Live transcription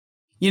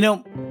You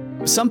know,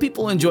 some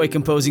people enjoy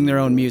composing their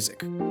own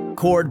music,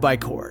 chord by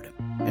chord,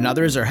 and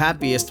others are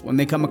happiest when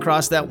they come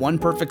across that one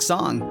perfect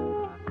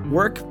song.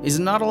 Work is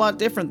not a lot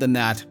different than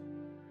that.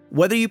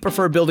 Whether you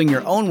prefer building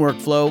your own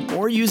workflow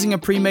or using a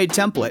pre-made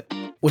template,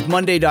 with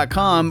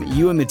Monday.com,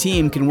 you and the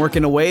team can work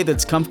in a way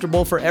that's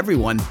comfortable for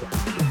everyone.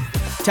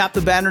 Tap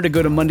the banner to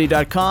go to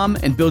Monday.com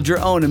and build your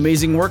own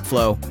amazing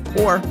workflow,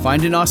 or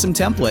find an awesome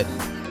template.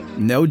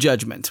 No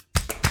judgment.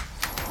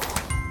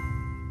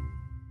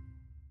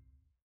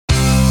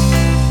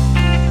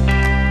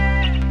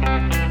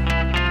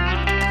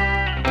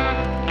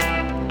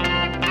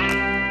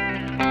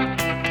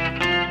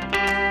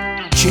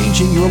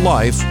 Changing your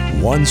life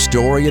one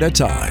story at a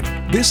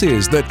time. This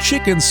is the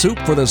Chicken Soup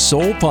for the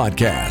Soul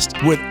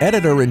podcast with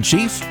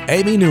Editor-in-Chief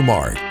Amy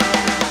Newmark.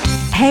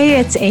 Hey,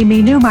 it's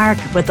Amy Newmark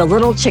with a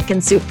little Chicken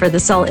Soup for the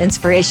Soul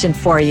inspiration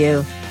for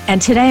you. And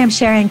today I'm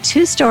sharing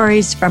 2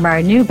 stories from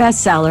our new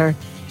bestseller,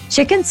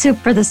 Chicken Soup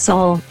for the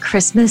Soul,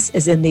 Christmas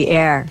is in the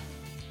Air.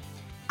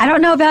 I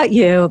don't know about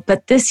you,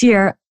 but this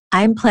year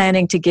I'm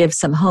planning to give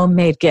some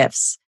homemade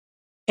gifts.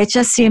 It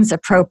just seems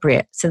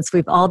appropriate since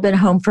we've all been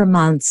home for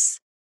months.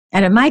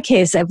 And in my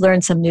case, I've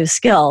learned some new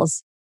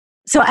skills.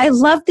 So I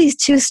love these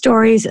 2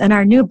 stories in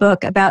our new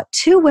book about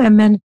 2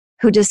 women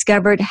who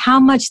discovered how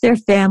much their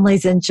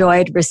families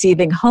enjoyed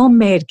receiving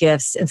homemade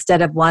gifts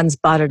instead of ones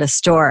bought at a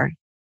store.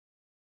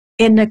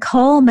 In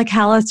Nicole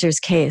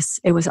McAllister's case,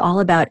 it was all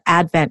about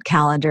Advent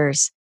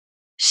calendars.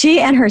 She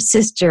and her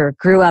sister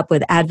grew up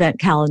with Advent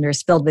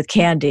calendars filled with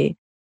candy.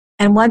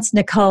 And once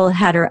Nicole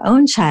had her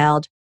own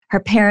child,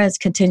 her parents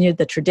continued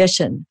the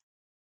tradition.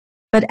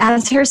 But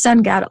as her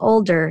son got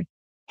older,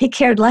 he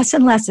cared less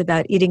and less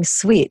about eating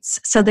sweets,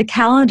 so the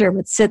calendar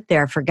would sit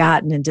there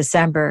forgotten in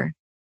December.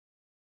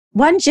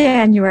 One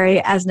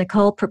January, as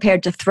Nicole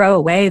prepared to throw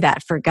away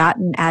that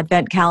forgotten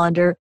Advent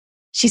calendar,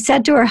 she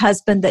said to her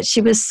husband that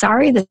she was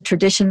sorry the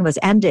tradition was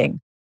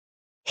ending.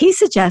 He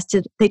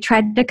suggested they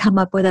tried to come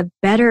up with a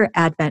better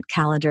Advent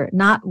calendar,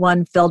 not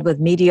one filled with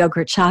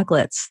mediocre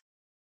chocolates.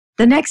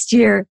 The next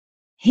year,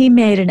 he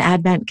made an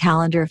Advent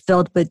calendar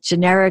filled with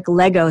generic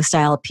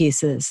Lego-style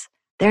pieces.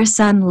 Their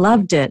son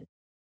loved it.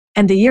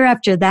 And the year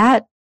after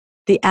that,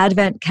 the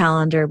Advent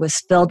calendar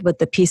was filled with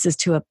the pieces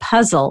to a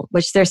puzzle,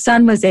 which their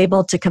son was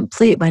able to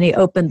complete when he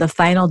opened the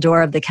final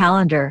door of the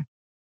calendar.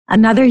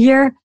 Another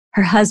year,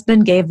 her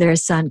husband gave their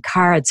son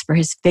cards for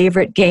his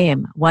favorite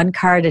game, 1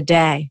 card a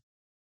day.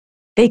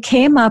 They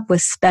came up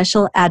with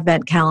special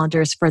Advent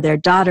calendars for their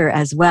daughter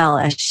as well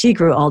as she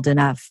grew old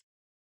enough.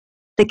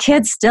 The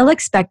kids still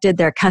expected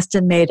their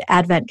custom-made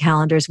Advent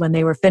calendars when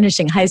they were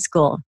finishing high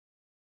school.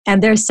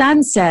 And their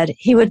son said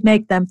he would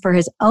make them for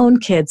his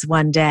own kids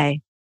one day.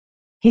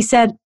 He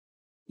said,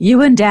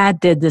 "You and Dad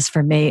did this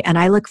for me, and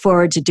I look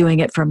forward to doing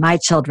it for my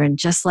children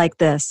just like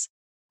this.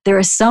 There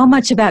is so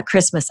much about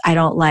Christmas I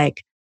don't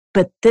like,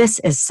 but this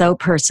is so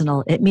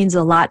personal. It means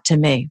a lot to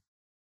me."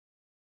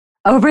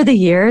 Over the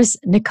years,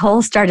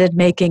 Nicole started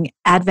making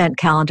Advent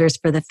calendars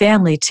for the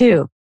family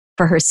too,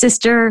 for her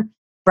sister,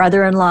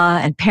 brother-in-law,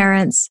 and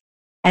parents.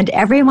 And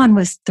everyone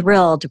was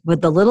thrilled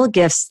with the little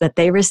gifts that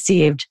they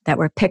received that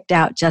were picked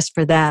out just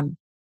for them.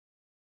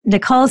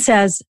 Nicole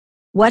says,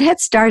 what had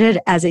started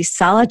as a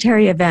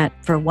solitary event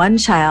for one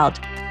child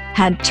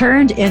had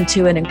turned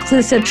into an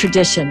inclusive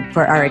tradition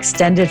for our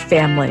extended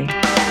family.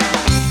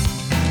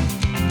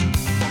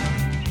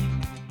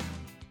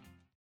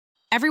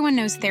 Everyone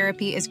knows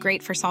therapy is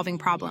great for solving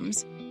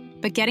problems,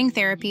 but getting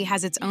therapy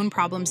has its own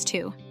problems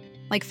too,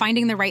 like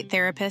finding the right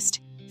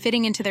therapist,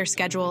 fitting into their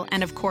schedule,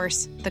 and of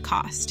course, the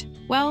cost.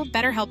 Well,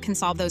 BetterHelp can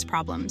solve those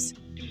problems.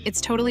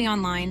 It's totally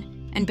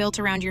online and built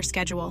around your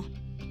schedule.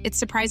 It's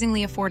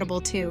surprisingly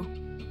affordable too.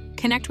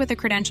 Connect with a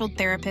credentialed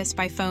therapist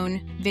by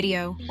phone,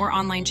 video, or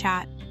online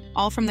chat,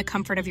 all from the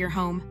comfort of your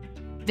home.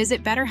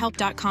 Visit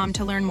BetterHelp.com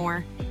to learn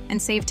more and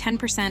save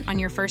 10% on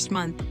your first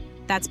month.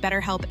 That's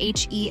BetterHelp,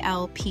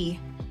 H-E-L-P.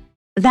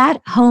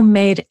 That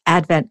homemade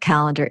Advent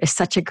calendar is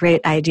such a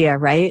great idea,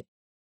 right?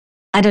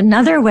 And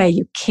another way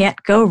you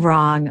can't go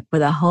wrong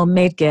with a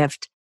homemade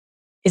gift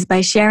is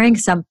by sharing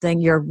something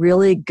you're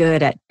really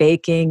good at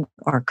baking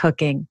or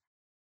cooking.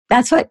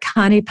 That's what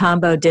Connie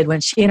Pombo did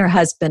when she and her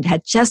husband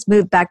had just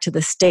moved back to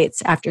the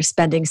States after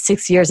spending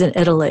 6 years in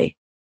Italy.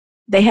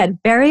 They had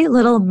very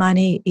little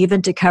money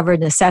even to cover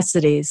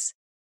necessities.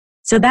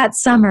 So that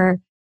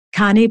summer,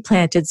 Connie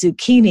planted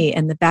zucchini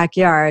in the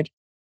backyard.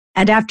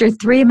 And after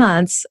 3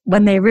 months,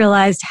 when they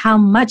realized how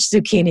much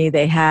zucchini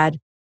they had,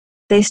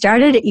 they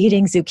started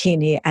eating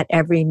zucchini at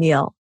every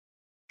meal.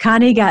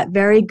 Connie got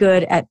very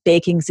good at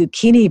baking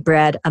zucchini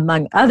bread,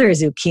 among other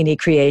zucchini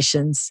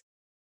creations.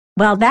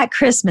 Well, that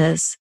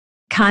Christmas,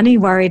 Connie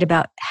worried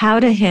about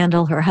how to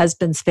handle her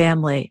husband's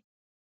family.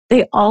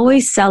 They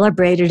always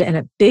celebrated in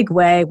a big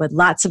way with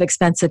lots of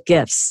expensive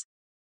gifts.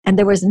 And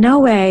there was no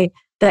way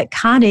that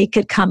Connie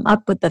could come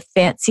up with the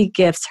fancy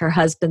gifts her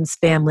husband's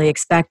family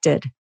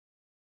expected.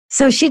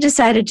 So she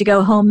decided to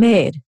go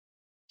homemade.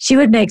 She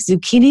would make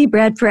zucchini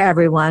bread for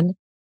everyone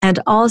and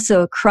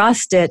also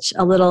cross-stitch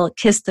a little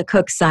Kiss the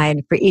Cook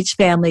sign for each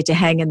family to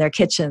hang in their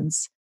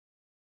kitchens.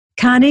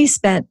 Connie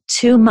spent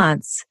 2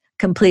 months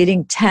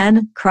completing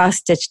 10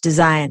 cross-stitch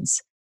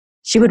designs.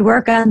 She would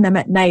work on them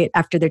at night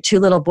after their 2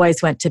 little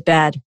boys went to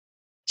bed.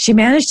 She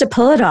managed to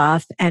pull it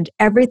off, and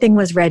everything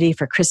was ready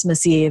for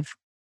Christmas Eve.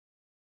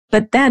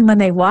 But then when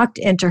they walked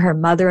into her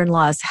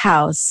mother-in-law's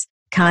house,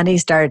 Connie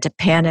started to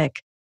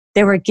panic.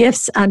 There were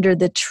gifts under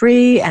the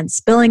tree and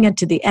spilling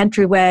into the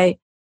entryway,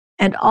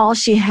 and all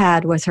she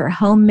had was her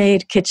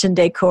homemade kitchen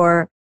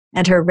decor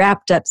and her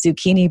wrapped-up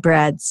zucchini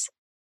breads.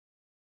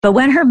 But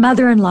when her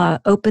mother-in-law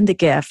opened the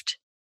gift,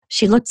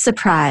 she looked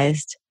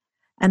surprised,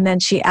 and then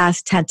she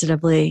asked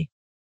tentatively,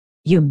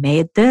 "You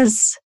made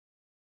this?"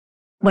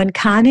 When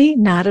Connie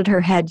nodded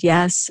her head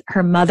yes,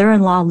 her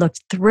mother-in-law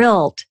looked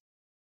thrilled,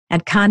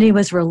 and Connie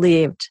was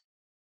relieved.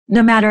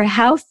 No matter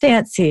how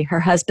fancy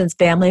her husband's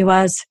family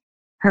was,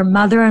 her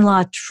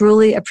mother-in-law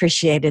truly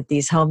appreciated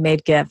these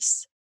homemade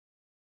gifts.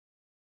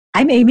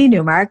 I'm Amy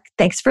Newmark.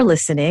 Thanks for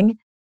listening.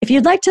 If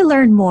you'd like to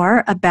learn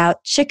more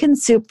about Chicken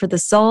Soup for the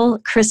Soul,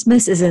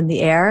 Christmas is in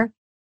the Air,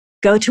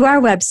 go to our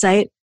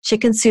website,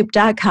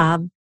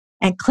 chickensoup.com,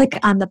 and click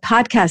on the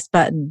podcast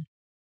button.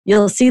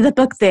 You'll see the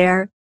book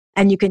there,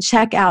 and you can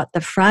check out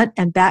the front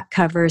and back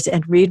covers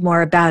and read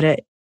more about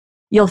it.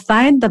 You'll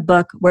find the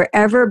book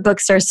wherever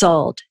books are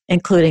sold,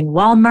 including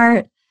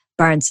Walmart,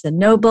 Barnes &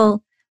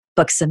 Noble,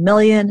 Books A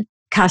Million,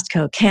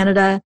 Costco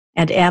Canada,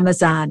 and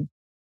Amazon.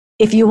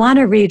 If you want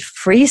to read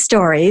free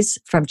stories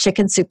from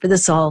Chicken Soup for the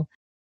Soul,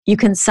 you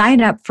can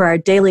sign up for our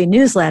daily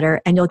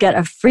newsletter and you'll get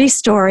a free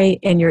story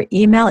in your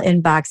email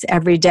inbox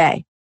every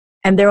day.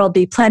 And there will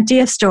be plenty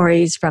of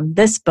stories from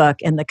this book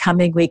in the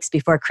coming weeks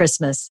before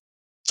Christmas.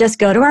 Just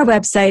go to our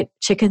website,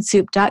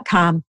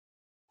 chickensoup.com,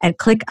 and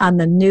click on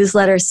the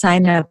newsletter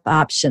sign up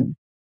option.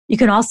 You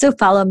can also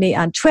follow me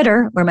on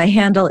Twitter, where my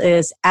handle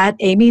is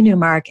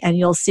 @AmyNewmark, and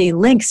you'll see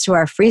links to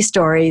our free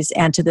stories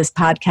and to this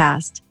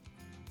podcast.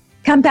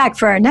 Come back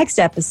for our next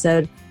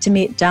episode to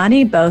meet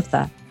Donnie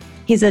Botha.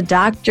 He's a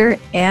doctor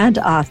and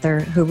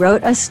author who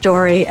wrote a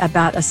story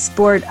about a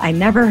sport I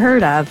never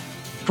heard of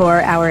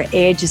for our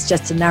Age is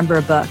Just a Number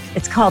book.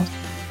 It's called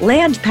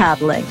land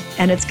paddling,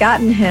 and it's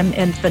gotten him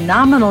in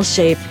phenomenal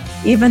shape,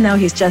 even though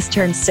he's just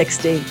turned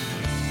 60.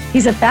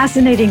 He's a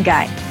fascinating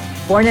guy,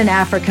 born in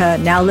Africa,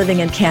 now living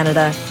in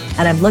Canada,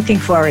 and I'm looking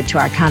forward to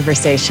our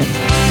conversation.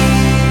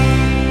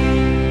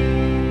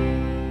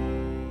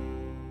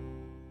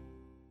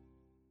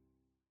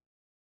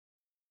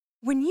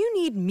 When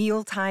you need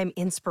mealtime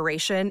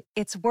inspiration,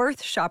 it's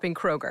worth shopping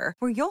Kroger,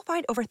 where you'll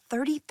find over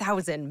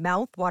 30,000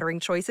 mouth-watering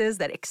choices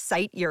that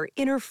excite your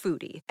inner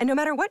foodie. And no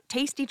matter what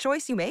tasty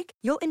choice you make,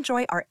 you'll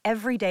enjoy our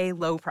everyday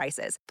low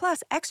prices,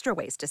 plus extra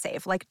ways to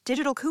save, like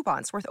digital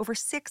coupons worth over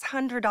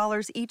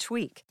 $600 each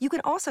week. You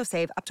can also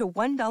save up to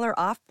 $1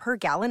 off per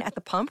gallon at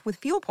the pump with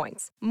fuel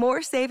points.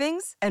 More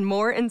savings and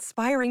more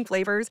inspiring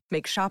flavors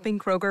make shopping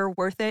Kroger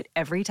worth it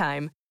every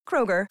time.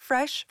 Kroger,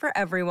 fresh for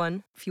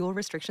everyone. Fuel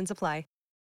restrictions apply.